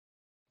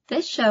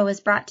This show is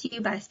brought to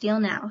you by Steel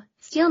Now.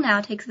 Steel Now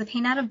takes the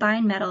pain out of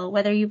buying metal,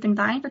 whether you've been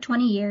buying for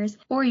 20 years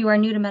or you are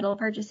new to metal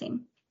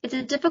purchasing. It's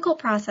a difficult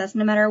process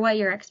no matter what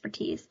your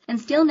expertise, and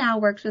Steel Now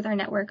works with our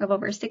network of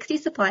over 60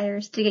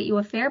 suppliers to get you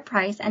a fair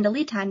price and a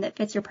lead time that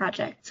fits your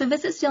project. So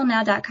visit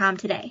steelnow.com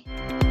today.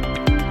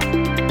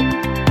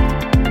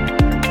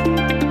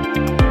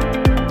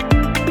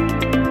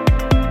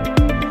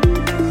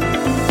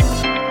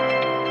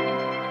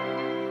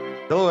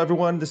 Hello,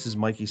 everyone. This is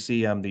Mikey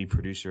C. I'm the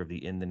producer of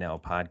the In the Now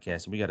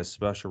podcast, and we got a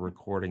special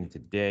recording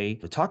today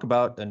to talk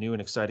about a new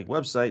and exciting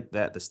website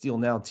that the Steel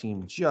Now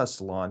team just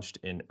launched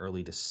in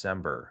early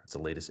December. It's the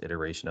latest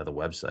iteration of the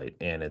website,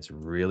 and it's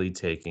really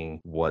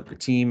taking what the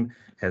team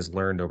has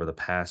learned over the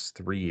past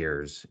 3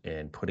 years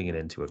and putting it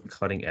into a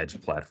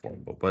cutting-edge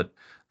platform. But what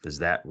does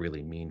that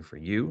really mean for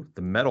you,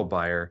 the metal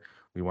buyer?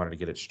 We wanted to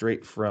get it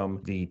straight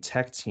from the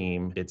tech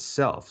team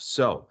itself.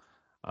 So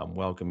I'm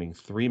welcoming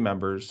 3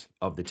 members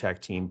of the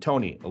tech team,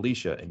 Tony,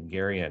 Alicia, and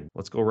Garian.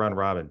 Let's go around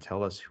robin.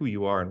 Tell us who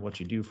you are and what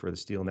you do for the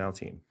Steel Now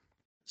team.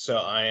 So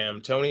I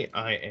am Tony.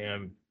 I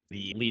am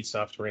the lead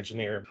software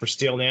engineer for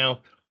Steel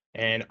Now,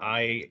 and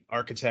I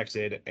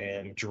architected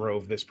and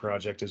drove this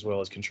project as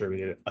well as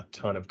contributed a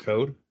ton of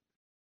code.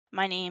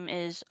 My name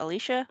is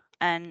Alicia,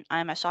 and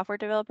I'm a software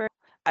developer.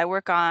 I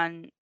work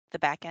on the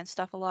backend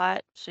stuff a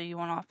lot, so you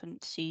won't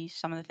often see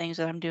some of the things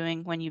that I'm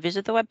doing when you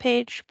visit the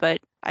webpage,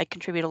 but I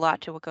contribute a lot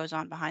to what goes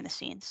on behind the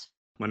scenes.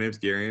 My name is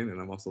Garian, and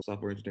I'm also a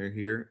software engineer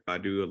here. I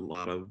do a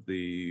lot of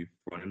the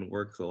front-end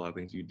work, so a lot of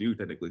things you do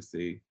technically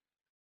see,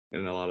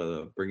 and a lot of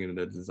the bringing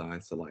the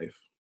designs to life.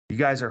 You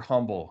guys are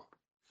humble,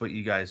 but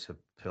you guys have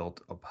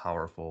built a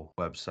powerful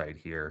website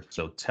here.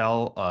 So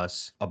tell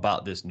us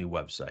about this new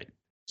website.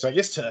 So I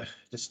guess to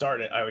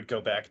start it, I would go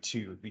back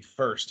to the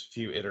first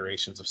few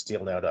iterations of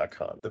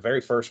steelnow.com. The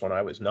very first one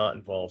I was not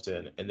involved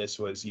in, and this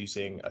was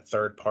using a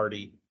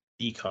third-party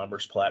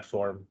e-commerce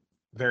platform,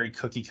 very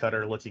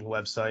cookie-cutter looking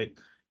website.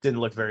 Didn't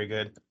look very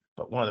good.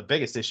 But one of the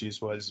biggest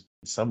issues was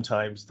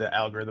sometimes the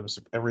algorithms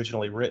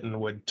originally written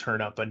would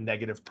turn up a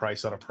negative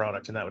price on a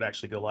product, and that would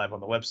actually go live on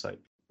the website.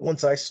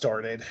 Once I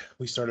started,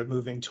 we started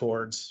moving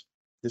towards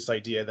this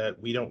idea that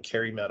we don't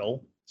carry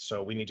metal,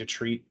 so we need to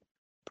treat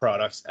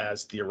products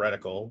as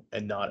theoretical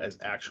and not as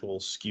actual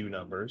SKU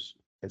numbers.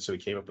 And so we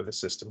came up with a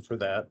system for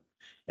that.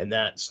 And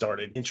that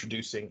started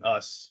introducing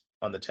us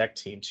on the tech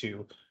team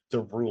to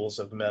the rules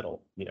of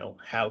metal. You know,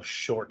 how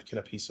short can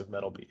a piece of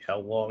metal be? How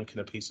long can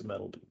a piece of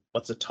metal be?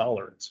 What's a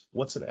tolerance?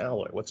 What's an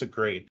alloy? What's a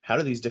grade? How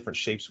do these different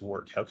shapes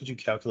work? How could you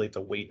calculate the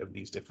weight of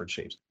these different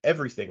shapes?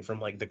 Everything from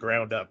like the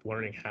ground up,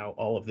 learning how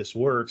all of this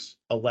works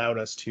allowed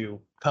us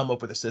to come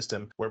up with a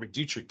system where we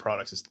do treat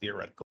products as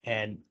theoretical.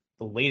 And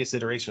the latest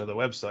iteration of the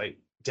website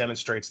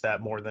demonstrates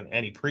that more than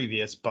any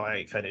previous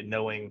by kind of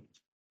knowing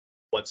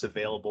what's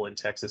available in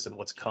Texas and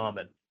what's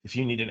common. If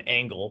you need an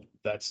angle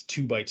that's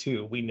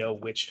 2x2, we know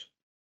which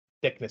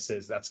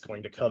thicknesses that's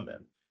going to come in.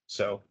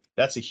 So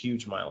that's a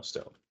huge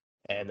milestone,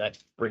 and that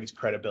brings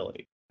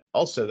credibility.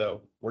 Also,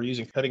 though, we're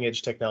using cutting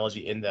edge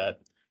technology in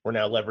that we're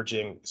now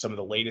leveraging some of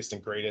the latest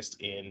and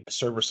greatest in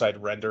server-side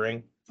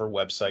rendering for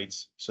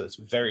websites. So it's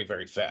very,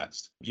 very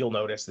fast. You'll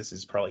notice this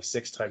is probably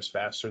 6 times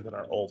faster than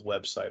our old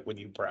website when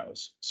you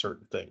browse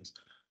certain things.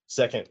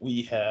 Second,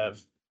 we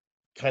have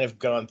kind of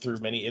gone through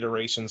many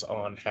iterations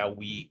on how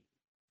we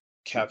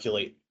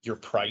calculate your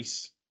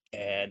price,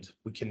 and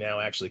we can now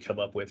actually come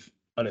up with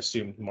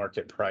unassumed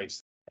market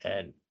price.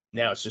 And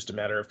now it's just a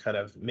matter of kind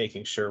of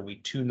making sure we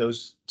tune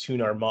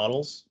our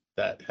models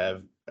that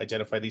have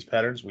identified these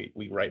patterns.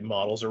 We write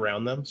models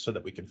around them so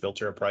that we can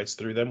filter a price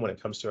through them when it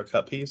comes to a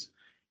cut piece.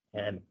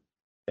 And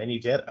then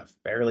you get a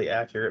fairly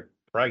accurate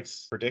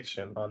price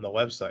prediction on the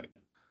website.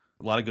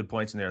 A lot of good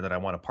points in there that I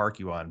want to park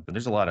you on, but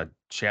there's a lot of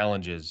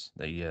challenges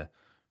that you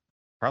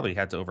probably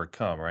had to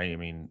overcome, right? I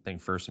mean, I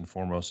think first and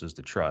foremost is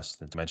the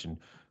trust. And to mention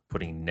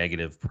putting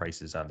negative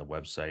prices on the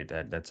website,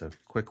 that's a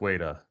quick way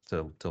to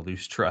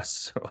lose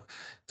trust. So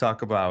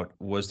talk about,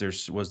 was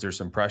there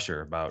some pressure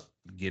about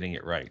getting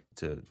it right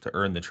to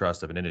earn the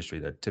trust of an industry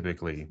that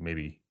typically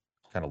maybe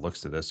kind of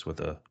looks to this with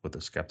a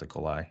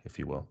skeptical eye, if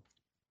you will?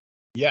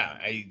 Yeah,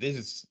 this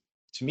is,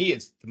 to me,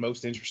 it's the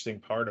most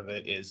interesting part of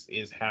it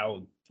is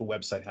how the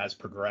website has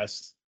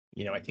progressed.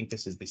 You know, I think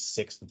this is the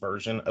 6th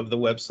version of the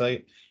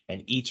website,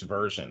 and each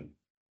version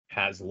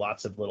has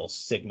lots of little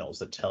signals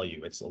that tell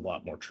you it's a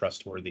lot more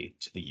trustworthy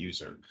to the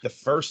user. The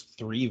first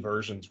 3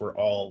 versions were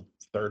all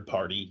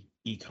third-party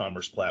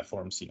e-commerce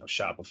platforms, you know,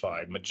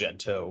 Shopify,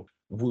 Magento,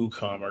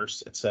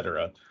 WooCommerce,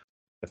 etc.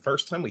 The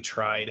first time we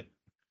tried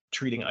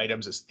treating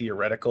items as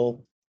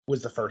theoretical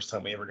was the first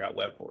time we ever got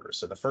web orders.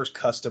 So the first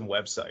custom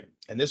website,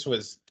 and this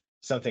was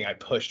something I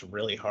pushed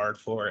really hard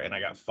for, and I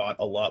got fought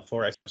a lot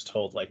for. I was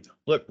told, like,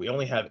 look, we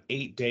only have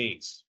 8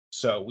 days,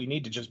 so we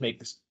need to just make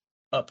this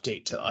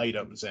update to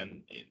items.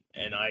 And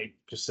I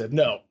just said,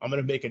 no, I'm going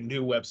to make a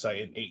new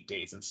website in 8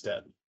 days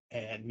instead.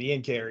 And me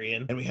and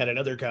Garian, and we had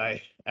another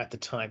guy at the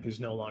time who's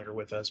no longer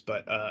with us,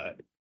 but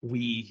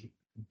we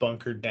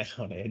bunkered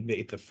down and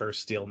made the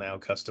first Steel Now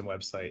custom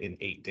website in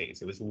 8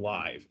 days. It was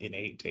live in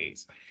 8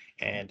 days.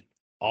 And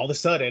all of a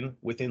sudden,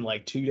 within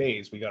like 2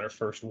 days, we got our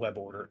first web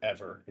order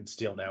ever in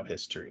Steel Now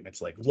history. And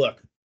it's like,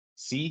 look,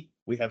 see,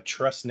 we have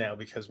trust now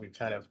because we've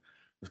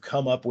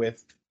come up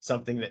with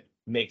something that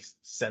makes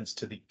sense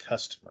to the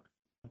customer.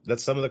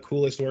 That's some of the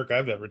coolest work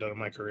I've ever done in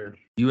my career.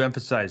 You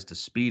emphasize the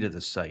speed of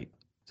the site.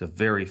 It's a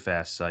very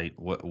fast site.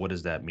 What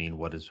does that mean?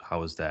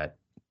 How is that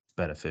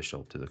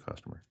beneficial to the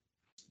customer?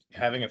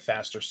 Having a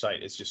faster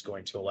site is just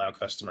going to allow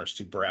customers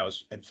to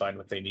browse and find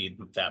what they need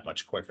that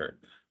much quicker.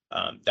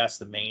 That's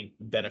the main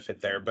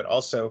benefit there. But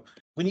also,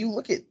 when you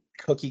look at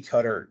cookie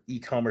cutter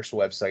e-commerce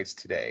websites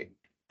today,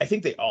 I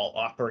think they all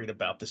operate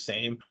about the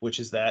same, which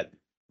is that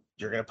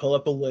you're going to pull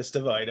up a list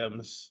of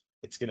items.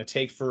 It's going to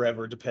take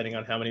forever depending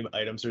on how many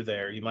items are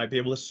there. You might be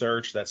able to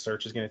search. That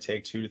search is going to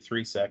take 2 to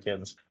 3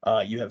 seconds.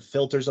 You have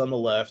filters on the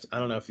left. I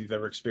don't know if you've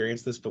ever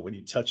experienced this, but when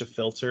you touch a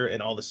filter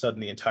and all of a sudden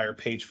the entire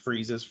page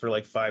freezes for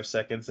like 5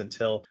 seconds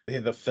until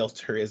the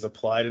filter is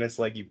applied, and it's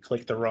like you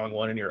clicked the wrong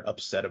one and you're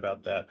upset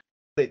about that.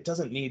 It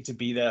doesn't need to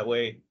be that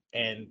way.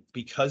 And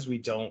because we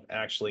don't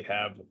actually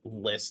have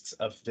lists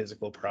of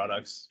physical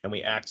products and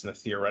we act in the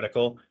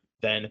theoretical,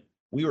 then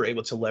we were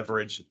able to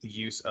leverage the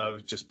use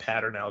of just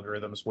pattern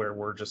algorithms where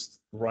we're just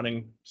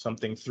running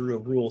something through a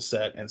rule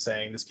set and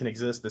saying this can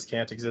exist, this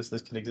can't exist,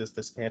 this can exist,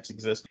 this can't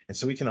exist. And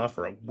so we can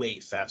offer a way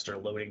faster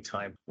loading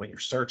time when you're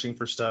searching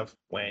for stuff,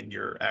 when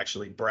you're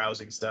actually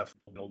browsing stuff.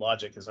 And the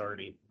logic is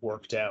already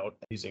worked out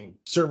using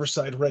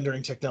server-side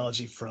rendering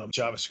technology from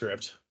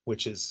JavaScript,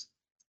 which is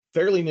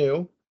fairly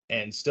new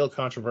and still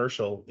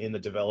controversial in the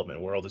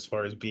development world as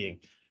far as being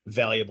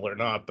valuable or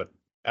not, but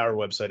our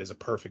website is a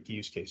perfect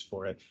use case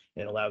for it.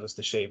 It allows us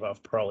to shave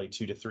off probably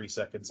 2 to 3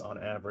 seconds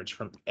on average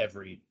from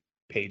every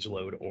page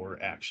load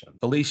or action.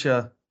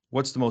 Alicia,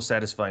 what's the most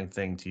satisfying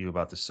thing to you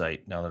about the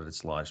site now that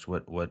it's launched?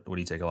 What do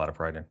you take a lot of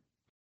pride in?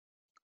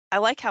 I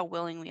like how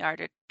willing we are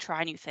to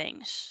try new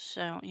things.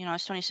 So,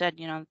 as Tony said,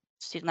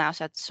 Steel Now's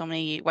had so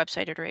many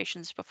website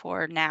iterations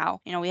before now.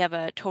 We have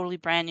a totally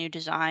brand new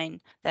design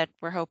that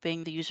we're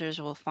hoping the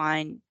users will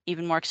find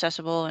even more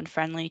accessible and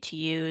friendly to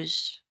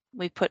use.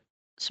 We put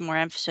some more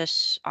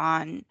emphasis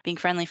on being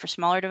friendly for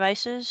smaller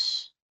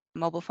devices,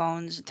 mobile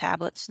phones and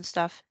tablets and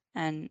stuff.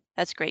 And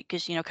that's great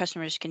because,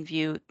 customers can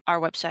view our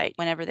website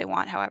whenever they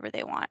want, however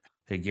they want.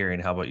 Hey, Gary,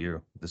 and how about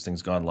you? This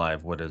thing's gone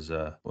live. What's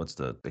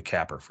the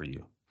capper for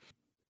you?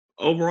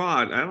 Overall,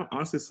 I don't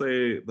honestly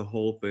say the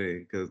whole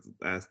thing because,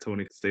 as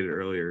Tony stated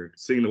earlier,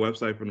 seeing the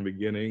website from the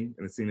beginning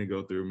and seeing it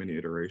go through many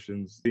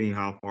iterations, seeing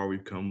how far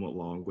we've come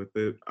along with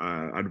it,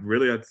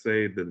 I'd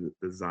say the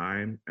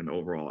design and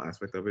overall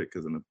aspect of it,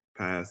 because in the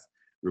past,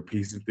 we're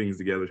piecing things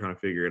together, trying to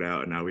figure it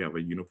out, and now we have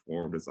a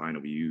uniform design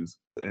that we use,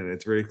 and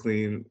it's very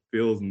clean,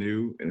 feels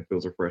new, and it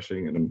feels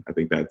refreshing, and I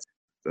think that's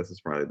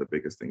just probably the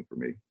biggest thing for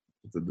me.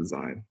 It's the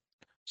design.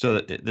 So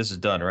this is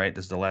done, right?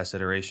 This is the last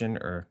iteration,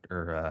 or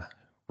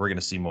we're going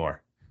to see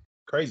more?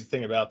 Crazy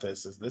thing about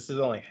this is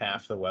only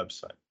half the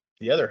website.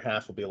 The other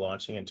half will be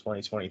launching in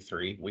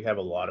 2023. We have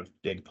a lot of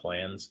big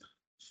plans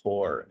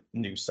for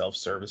new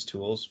self-service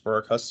tools for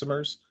our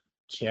customers.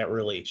 Can't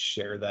really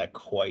share that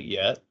quite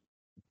yet,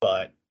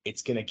 but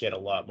it's going to get a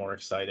lot more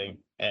exciting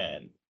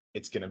and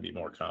it's going to be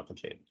more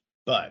complicated,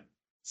 but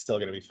it's still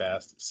going to be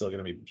fast. It's still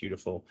going to be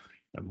beautiful.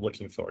 I'm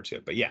looking forward to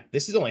it. But yeah,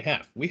 this is only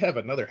half. We have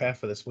another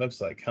half of this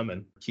website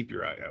coming. Keep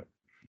your eye out.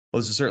 Well,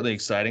 this is certainly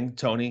exciting.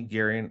 Tony,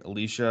 Gary, and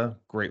Alicia,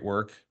 great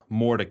work.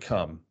 More to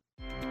come.